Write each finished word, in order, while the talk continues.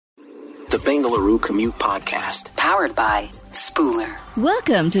Bengaluru Commute Podcast. Powered by Spooler.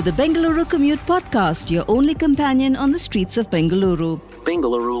 Welcome to the Bengaluru Commute Podcast, your only companion on the streets of Bengaluru.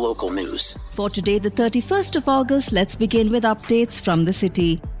 Bengaluru Local News. For today, the 31st of August, let's begin with updates from the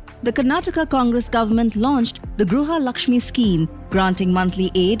city. The Karnataka Congress government launched the Gruha Lakshmi scheme, granting monthly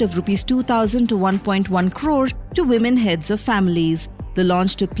aid of Rs 2,000 to 1.1 crore to women heads of families. The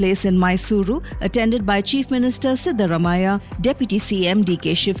launch took place in Mysuru, attended by Chief Minister Siddaramaiah, Deputy CM D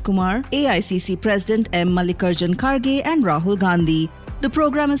K Shivakumar, AICC President M Mallikarjun Kharge and Rahul Gandhi. The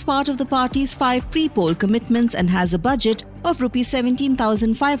program is part of the party's 5 pre-poll commitments and has a budget of Rs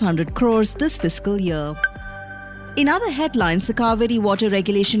 17,500 crores this fiscal year. In other headlines, the Cauvery Water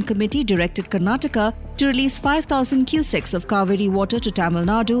Regulation Committee directed Karnataka to release 5,000 cusecs of Cauvery water to Tamil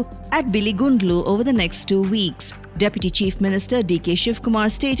Nadu at Biligundlu over the next 2 weeks. Deputy Chief Minister D K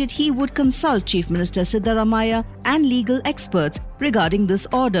Shivakumar stated he would consult Chief Minister Siddaramaiah and legal experts regarding this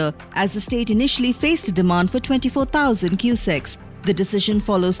order, as the state initially faced a demand for 24,000 cusecs. The decision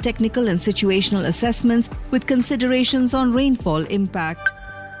follows technical and situational assessments with considerations on rainfall impact.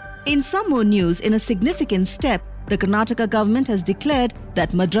 In some more news, in a significant step, the Karnataka government has declared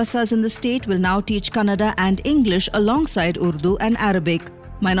that madrasas in the state will now teach Kannada and English alongside Urdu and Arabic.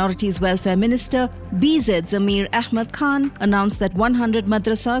 Minorities Welfare Minister BZ Aamir Khan announced that 100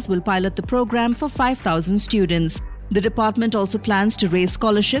 madrasas will pilot the program for 5,000 students. The department also plans to raise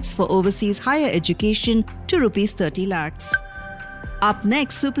scholarships for overseas higher education to Rs 30 lakhs. Up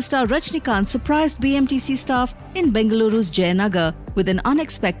next, superstar Rajinikanth surprised BMTC staff in Bengaluru's Jayanagar with an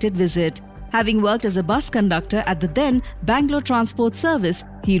unexpected visit. Having worked as a bus conductor at the then Bangalore Transport Service,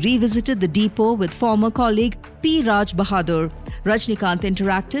 he revisited the depot with former colleague P Raj Bahadur. Rajinikanth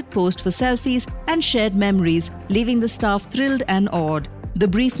interacted, posed for selfies and shared memories, leaving the staff thrilled and awed. The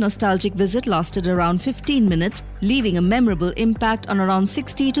brief nostalgic visit lasted around 15 minutes, leaving a memorable impact on around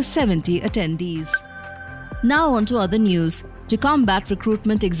 60 to 70 attendees. Now on to other news. To combat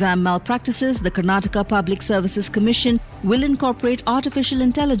recruitment exam malpractices, the Karnataka Public Services Commission will incorporate artificial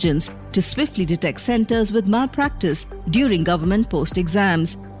intelligence to swiftly detect centres with malpractice during government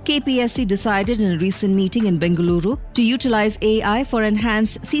post-exams. KPSC decided in a recent meeting in Bengaluru to utilise AI for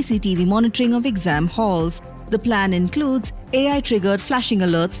enhanced CCTV monitoring of exam halls. The plan includes AI-triggered flashing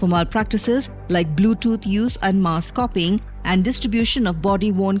alerts for malpractices like Bluetooth use and mass copying, and distribution of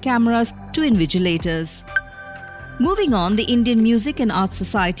body-worn cameras to invigilators. Moving on, the Indian Music and Arts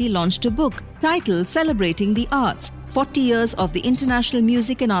Society launched a book titled Celebrating the Arts, 40 Years of the International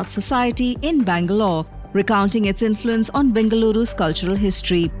Music and Arts Society in Bangalore, recounting its influence on Bengaluru's cultural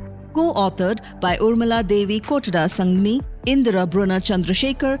history. Co-authored by Urmila Devi Kotda Sangani, Indira Brunner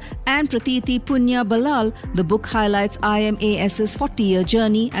Chandrasekhar and Prateeti Punja Ballal, the book highlights IMAS's 40-year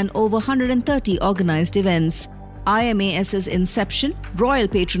journey and over 130 organised events. IMAS's inception, royal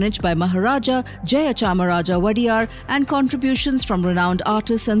patronage by Maharaja Jayachamaraja Wadiyar and contributions from renowned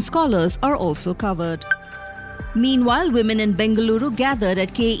artists and scholars are also covered. Meanwhile, women in Bengaluru gathered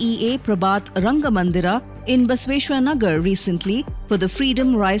at KEA Prabhath Rangamandira in Basaveshwara Nagar recently for the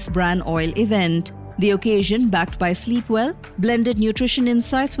Freedom Rice Bran Oil event. The occasion, backed by Sleepwell, blended nutrition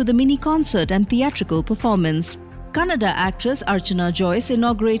insights with a mini concert and theatrical performance. Kannada actress Archana Jois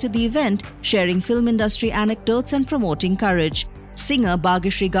inaugurated the event, sharing film industry anecdotes and promoting courage. Singer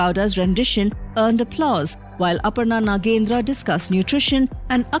Bhagyashree Gowda's rendition earned applause, while Aparna Nagendra discussed nutrition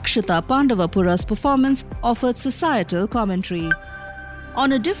and Akshata Pandavapura's performance offered societal commentary.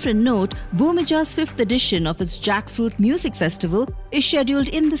 On a different note, Bhumija's 5th edition of its Jackfruit Music Festival is scheduled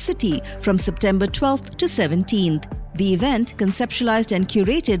in the city from September 12th to 17th. The event, conceptualized and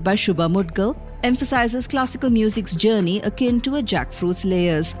curated by Shubha Mudgal, emphasizes classical music's journey akin to a jackfruit's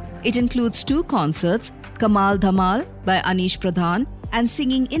layers. It includes 2 concerts, Kamal Dhamal by Anish Pradhan and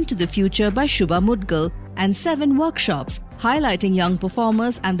Singing Into the Future by Shubha Mudgal, and 7 workshops highlighting young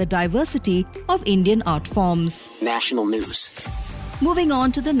performers and the diversity of Indian art forms. National news. Moving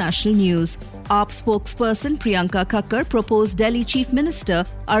on to the national news. AAP spokesperson Priyanka Kakkar proposed Delhi Chief Minister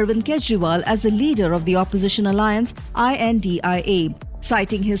Arvind Kejriwal as the leader of the opposition alliance INDIA,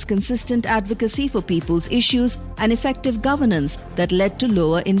 citing his consistent advocacy for people's issues and effective governance that led to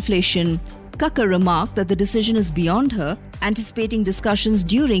lower inflation. Kakkar remarked that the decision is beyond her, anticipating discussions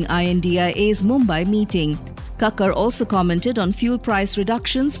during INDIA's Mumbai meeting. Kakkar also commented on fuel price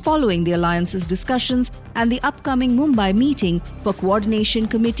reductions following the alliance's discussions and the upcoming Mumbai meeting for coordination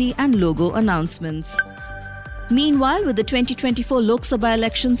committee and logo announcements. Meanwhile, with the 2024 Lok Sabha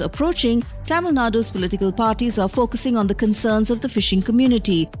elections approaching, Tamil Nadu's political parties are focusing on the concerns of the fishing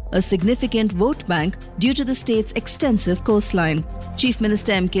community, a significant vote bank due to the state's extensive coastline. Chief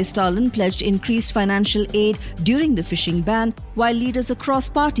Minister M K Stalin pledged increased financial aid during the fishing ban, while leaders across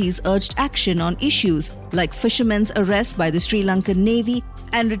parties urged action on issues like fishermen's arrest by the Sri Lankan Navy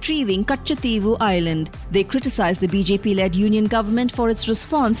and retrieving Katchathivu Island. They criticized the BJP-led union government for its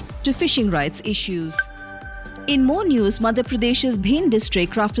response to fishing rights issues. In more news, Madhya Pradesh's Bhin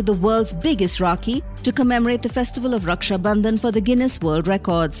district crafted the world's biggest Rakhi to commemorate the festival of Raksha Bandhan for the Guinness World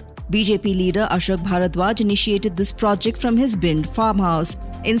Records. BJP leader Ashok Bharadwaj initiated this project from his Bhind farmhouse,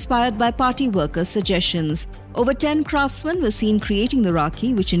 inspired by party workers' suggestions. Over 10 craftsmen were seen creating the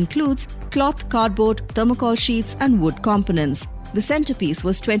Rakhi, which includes cloth, cardboard, thermocol sheets and wood components. The centerpiece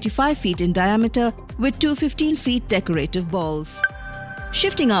was 25 feet in diameter with two 15-feet decorative balls.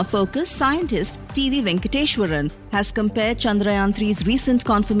 Shifting our focus, scientist T.V. Venkateshwaran has compared Chandrayaan-3's recent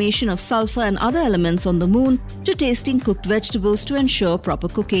confirmation of sulfur and other elements on the moon to tasting cooked vegetables to ensure proper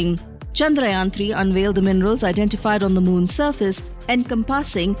cooking. Chandrayaan-3 unveiled the minerals identified on the moon's surface,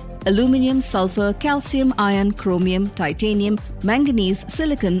 encompassing aluminium, sulfur, calcium, iron, chromium, titanium, manganese,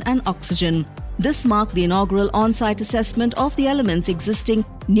 silicon and oxygen. This marked the inaugural on-site assessment of the elements existing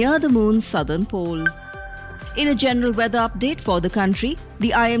near the moon's southern pole. In a general weather update for the country, the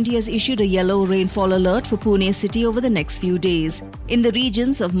IMD has issued a yellow rainfall alert for Pune city over the next few days. In the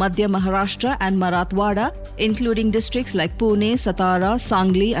regions of Madhya Maharashtra and Marathwada, including districts like Pune, Satara,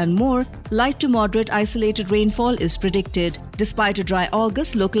 Sangli and more, light to moderate isolated rainfall is predicted. Despite a dry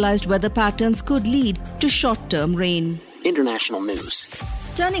August, localized weather patterns could lead to short-term rain. International news.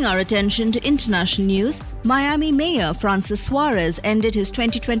 Turning our attention to international news, Miami Mayor Francis Suarez ended his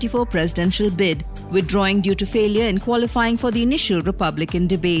 2024 presidential bid, withdrawing due to failure in qualifying for the initial Republican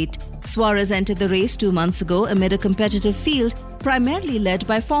debate. Suarez entered the race 2 months ago amid a competitive field primarily led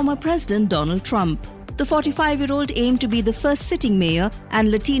by former President Donald Trump. The 45-year-old aimed to be the first sitting mayor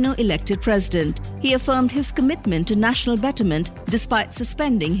and Latino elected president. He affirmed his commitment to national betterment despite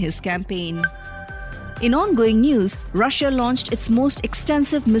suspending his campaign. In ongoing news, Russia launched its most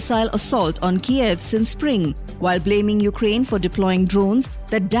extensive missile assault on Kiev since spring, while blaming Ukraine for deploying drones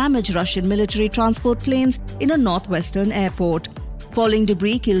that damaged Russian military transport planes in a northwestern airport. Falling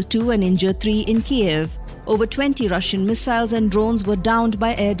debris killed 2 and injured 3 in Kiev. Over 20 Russian missiles and drones were downed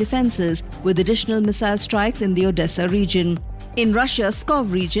by air defenses, with additional missile strikes in the Odessa region. In Russia's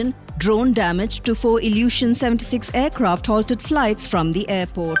Pskov region, drone damage to 4 Ilyushin-76 aircraft halted flights from the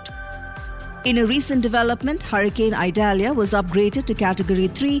airport. In a recent development, Hurricane Idalia was upgraded to Category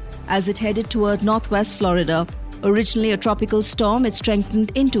 3 as it headed toward northwest Florida. Originally a tropical storm, it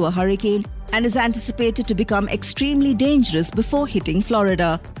strengthened into a hurricane and is anticipated to become extremely dangerous before hitting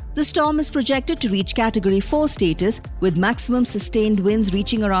Florida. The storm is projected to reach Category 4 status, with maximum sustained winds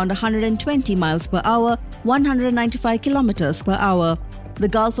reaching around 120 miles per hour, 195 kilometers per hour. The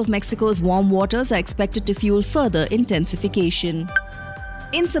Gulf of Mexico's warm waters are expected to fuel further intensification.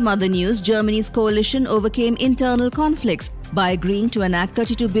 In some other news, Germany's coalition overcame internal conflicts by agreeing to enact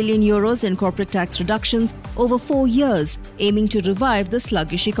 32 billion euros in corporate tax reductions over 4 years, aiming to revive the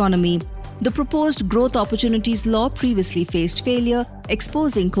sluggish economy. The proposed Growth Opportunities Law previously faced failure,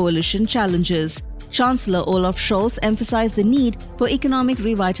 exposing coalition challenges. Chancellor Olaf Scholz emphasized the need for economic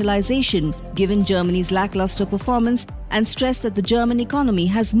revitalization, given Germany's lackluster performance, and stressed that the German economy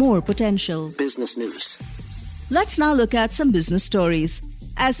has more potential. Business news. Let's now look at some business stories.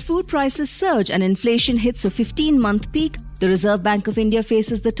 As food prices surge and inflation hits a 15-month peak, the Reserve Bank of India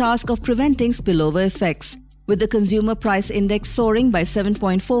faces the task of preventing spillover effects. With the Consumer Price Index soaring by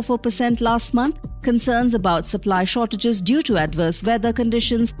 7.44% last month, concerns about supply shortages due to adverse weather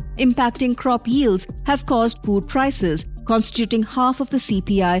conditions impacting crop yields have caused food prices, constituting half of the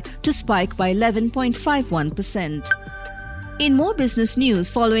CPI, to spike by 11.51%. In more business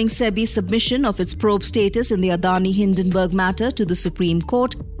news, following SEBI's submission of its probe status in the Adani Hindenburg matter to the Supreme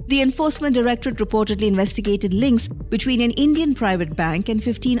Court, the Enforcement Directorate reportedly investigated links between an Indian private bank and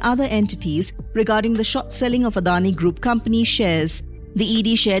 15 other entities regarding the short selling of Adani Group company shares. The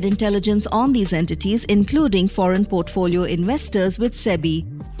ED shared intelligence on these entities, including foreign portfolio investors, with SEBI.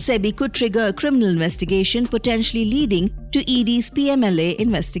 SEBI could trigger a criminal investigation, potentially leading to ED's PMLA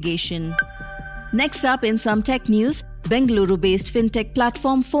investigation. Next up, in some tech news, Bengaluru-based fintech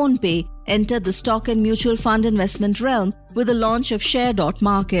platform PhonePe entered the stock and mutual fund investment realm with the launch of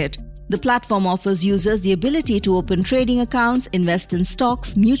Share.Market. The platform offers users the ability to open trading accounts, invest in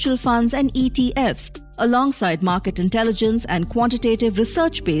stocks, mutual funds and ETFs, alongside market intelligence and quantitative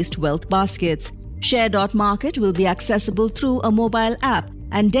research-based wealth baskets. Share.Market will be accessible through a mobile app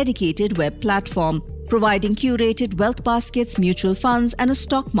and dedicated web platform. providing curated wealth baskets, mutual funds, and a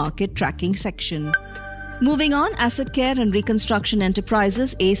stock market tracking section. Moving on, Asset Care and Reconstruction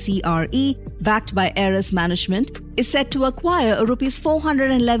Enterprises (ACRE), backed by Eris Management, is set to acquire a Rs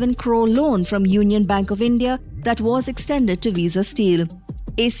 411 crore loan from Union Bank of India that was extended to Visa Steel.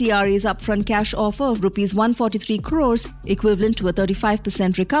 ACRE's upfront cash offer of Rs 143 crores, equivalent to a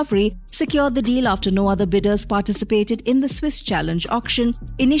 35% recovery, secured the deal after no other bidders participated in the Swiss Challenge auction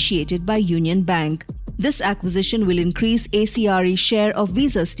initiated by Union Bank. This acquisition will increase ACRE's share of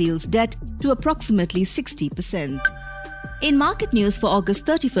Visa Steel's debt to approximately 60%. In market news for August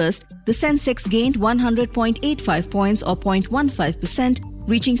 31st, the Sensex gained 100.85 points or 0.15%,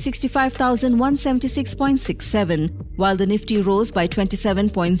 reaching 65,176.67, while the Nifty rose by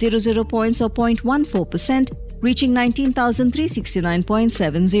 27.00 points or 0.14%, reaching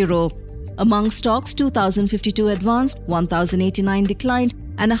 19,369.70. Among stocks, 2,052 advanced, 1,089 declined,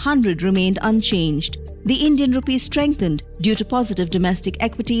 and 100 remained unchanged. The Indian rupee strengthened due to positive domestic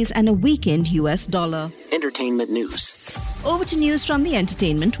equities and a weakened US dollar. Entertainment news. Over to news from the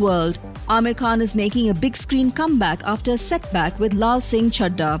entertainment world. Aamir Khan is making a big screen comeback after a setback with Lal Singh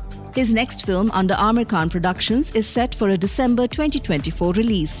Chadda. His next film under Aamir Khan Productions is set for a December 2024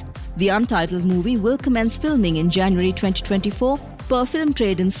 release. The untitled movie will commence filming in January 2024 per film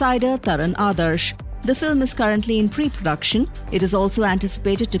trade insider Taran Adarsh. The film is currently in pre-production. It is also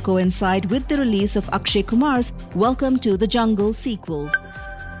anticipated to coincide with the release of Akshay Kumar's Welcome to the Jungle sequel.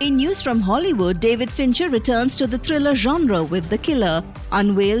 In news from Hollywood, David Fincher returns to the thriller genre with The Killer,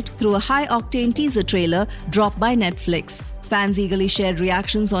 unveiled through a high-octane teaser trailer dropped by Netflix. Fans eagerly shared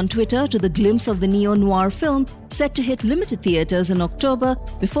reactions on Twitter to the glimpse of the neo-noir film set to hit limited theaters in October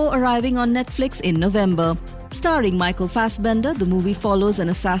before arriving on Netflix in November. Starring Michael Fassbender, the movie follows an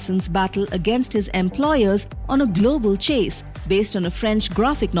assassin's battle against his employers on a global chase based on a French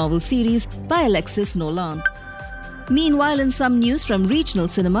graphic novel series by Alexis Nolan. Meanwhile, in some news from regional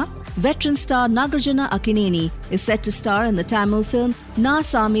cinema, veteran star Nagarjuna Akkineni is set to star in the Tamil film Na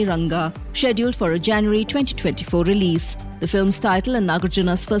Sami Ranga, scheduled for a January 2024 release. The film's title and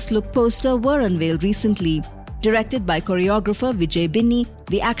Nagarjuna's first-look poster were unveiled recently. Directed by choreographer Vijay Binni,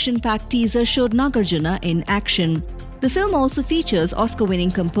 the action-packed teaser showed Nagarjuna in action. The film also features Oscar-winning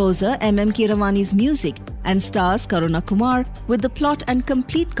composer M.M. Keeravani's music and stars Karuna Kumar, with the plot and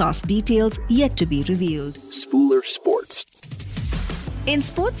complete cast details yet to be revealed. Spooler Sports. In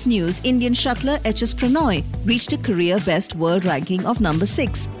sports news, Indian shuttler H.S. Pranoy reached a career-best world ranking of number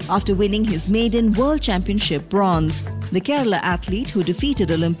 6 after winning his maiden World Championship bronze. The Kerala athlete, who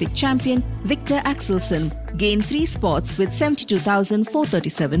defeated Olympic champion Victor Axelsen, gained 3 spots with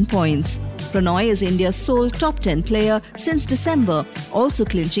 72,437 points. Pranoy is India's sole top 10 player since December, also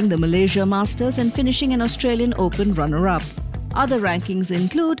clinching the Malaysia Masters and finishing an Australian Open runner-up. Other rankings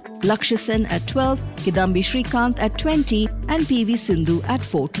include Lakshya Sen at 12, Kidambi Srikanth at 20 and PV Sindhu at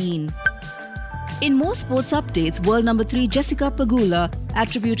 14. In more sports updates, world number 3 Jessica Pegula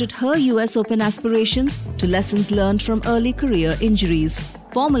attributed her US Open aspirations to lessons learned from early career injuries.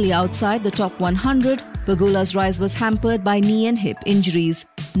 Formerly outside the top 100, Pegula's rise was hampered by knee and hip injuries.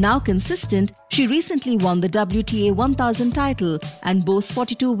 Now consistent, she recently won the WTA 1000 title and boasts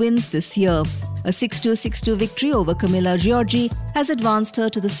 42 wins this year. A 6-2, 6-2 victory over Camila Giorgi has advanced her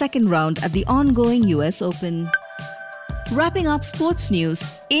to the second round at the ongoing US Open. Wrapping up sports news,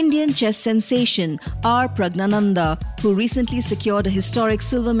 Indian chess sensation R. Pragnananda, who recently secured a historic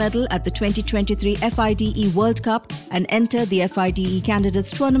silver medal at the 2023 FIDE World Cup and entered the FIDE Candidates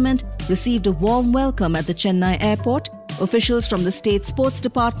Tournament, received a warm welcome at the Chennai airport. Officials from the state sports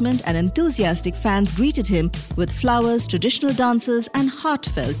department and enthusiastic fans greeted him with flowers, traditional dances and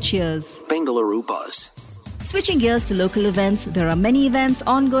heartfelt cheers. Bengaluru Buzz. Switching gears to local events, there are many events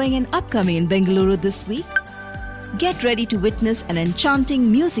ongoing and upcoming in Bengaluru this week. Get ready to witness an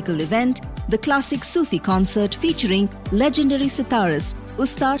enchanting musical event, the classic Sufi concert featuring legendary sitarist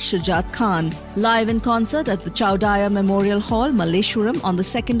Ustad Shujat Khan, live in concert at the Chowdaya Memorial Hall, Malleshwaram on the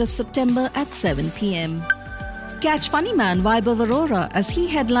 2nd of September at 7 p.m. Catch funny man Vaibhav Arora as he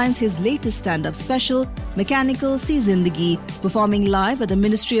headlines his latest stand-up special, Mechanical Si Zindagi, performing live at the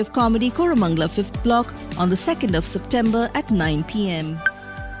Ministry of Comedy Koramangala 5th Block on the 2nd of September at 9 p.m.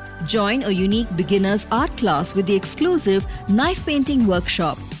 Join a unique beginner's art class with the exclusive knife painting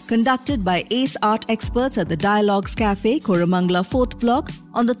workshop conducted by ACE art experts at the Dialogues Cafe, Koramangala 4th Block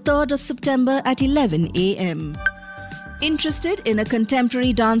on the 3rd of September at 11 a.m. Interested in a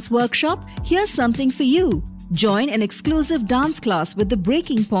contemporary dance workshop? Here's something for you. Join an exclusive dance class with the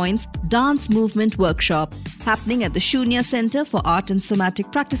Breaking Points Dance Movement Workshop, happening at the Shunya Center for Art and Somatic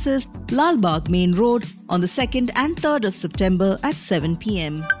Practices, Lalbagh Main Road on the 2nd and 3rd of September at 7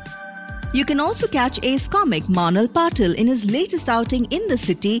 p.m. You can also catch ace comic Manal Patil in his latest outing in the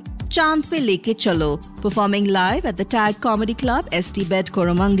city, Chand Pe Leke Chalo, performing live at the Tag Comedy Club, ST Bed,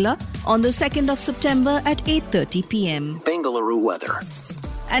 Koramangala on the 2nd of September at 8:30 p.m. Bengaluru weather.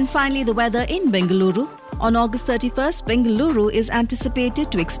 And finally, the weather in Bengaluru. On August 31st, Bengaluru is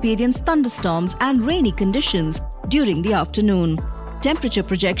anticipated to experience thunderstorms and rainy conditions during the afternoon. Temperature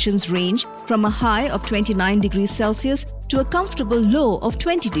projections range from a high of 29 degrees Celsius to a comfortable low of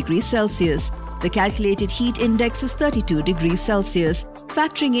 20 degrees Celsius. The calculated heat index is 32 degrees Celsius,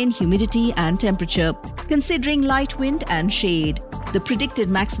 factoring in humidity and temperature, considering light wind and shade. The predicted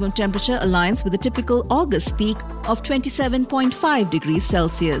maximum temperature aligns with the typical August peak of 27.5 degrees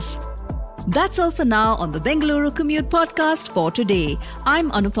Celsius. That's all for now on the Bengaluru Commute Podcast for today.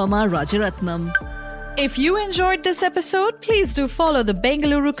 I'm Anupama Rajaratnam. If you enjoyed this episode, please do follow the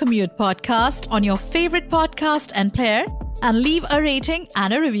Bengaluru Commute Podcast on your favorite podcast and player and leave a rating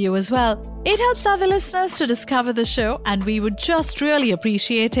and a review as well. It helps other listeners to discover the show and we would just really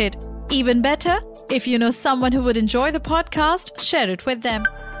appreciate it. Even better, if you know someone who would enjoy the podcast, share it with them.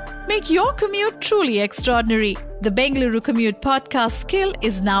 Make your commute truly extraordinary. The Bengaluru Commute Podcast skill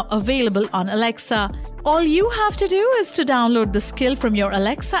is now available on Alexa. All you have to do is to download the skill from your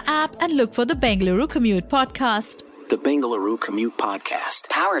Alexa app and look for the Bengaluru Commute Podcast. The Bengaluru Commute Podcast.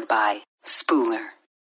 Powered by Spooler.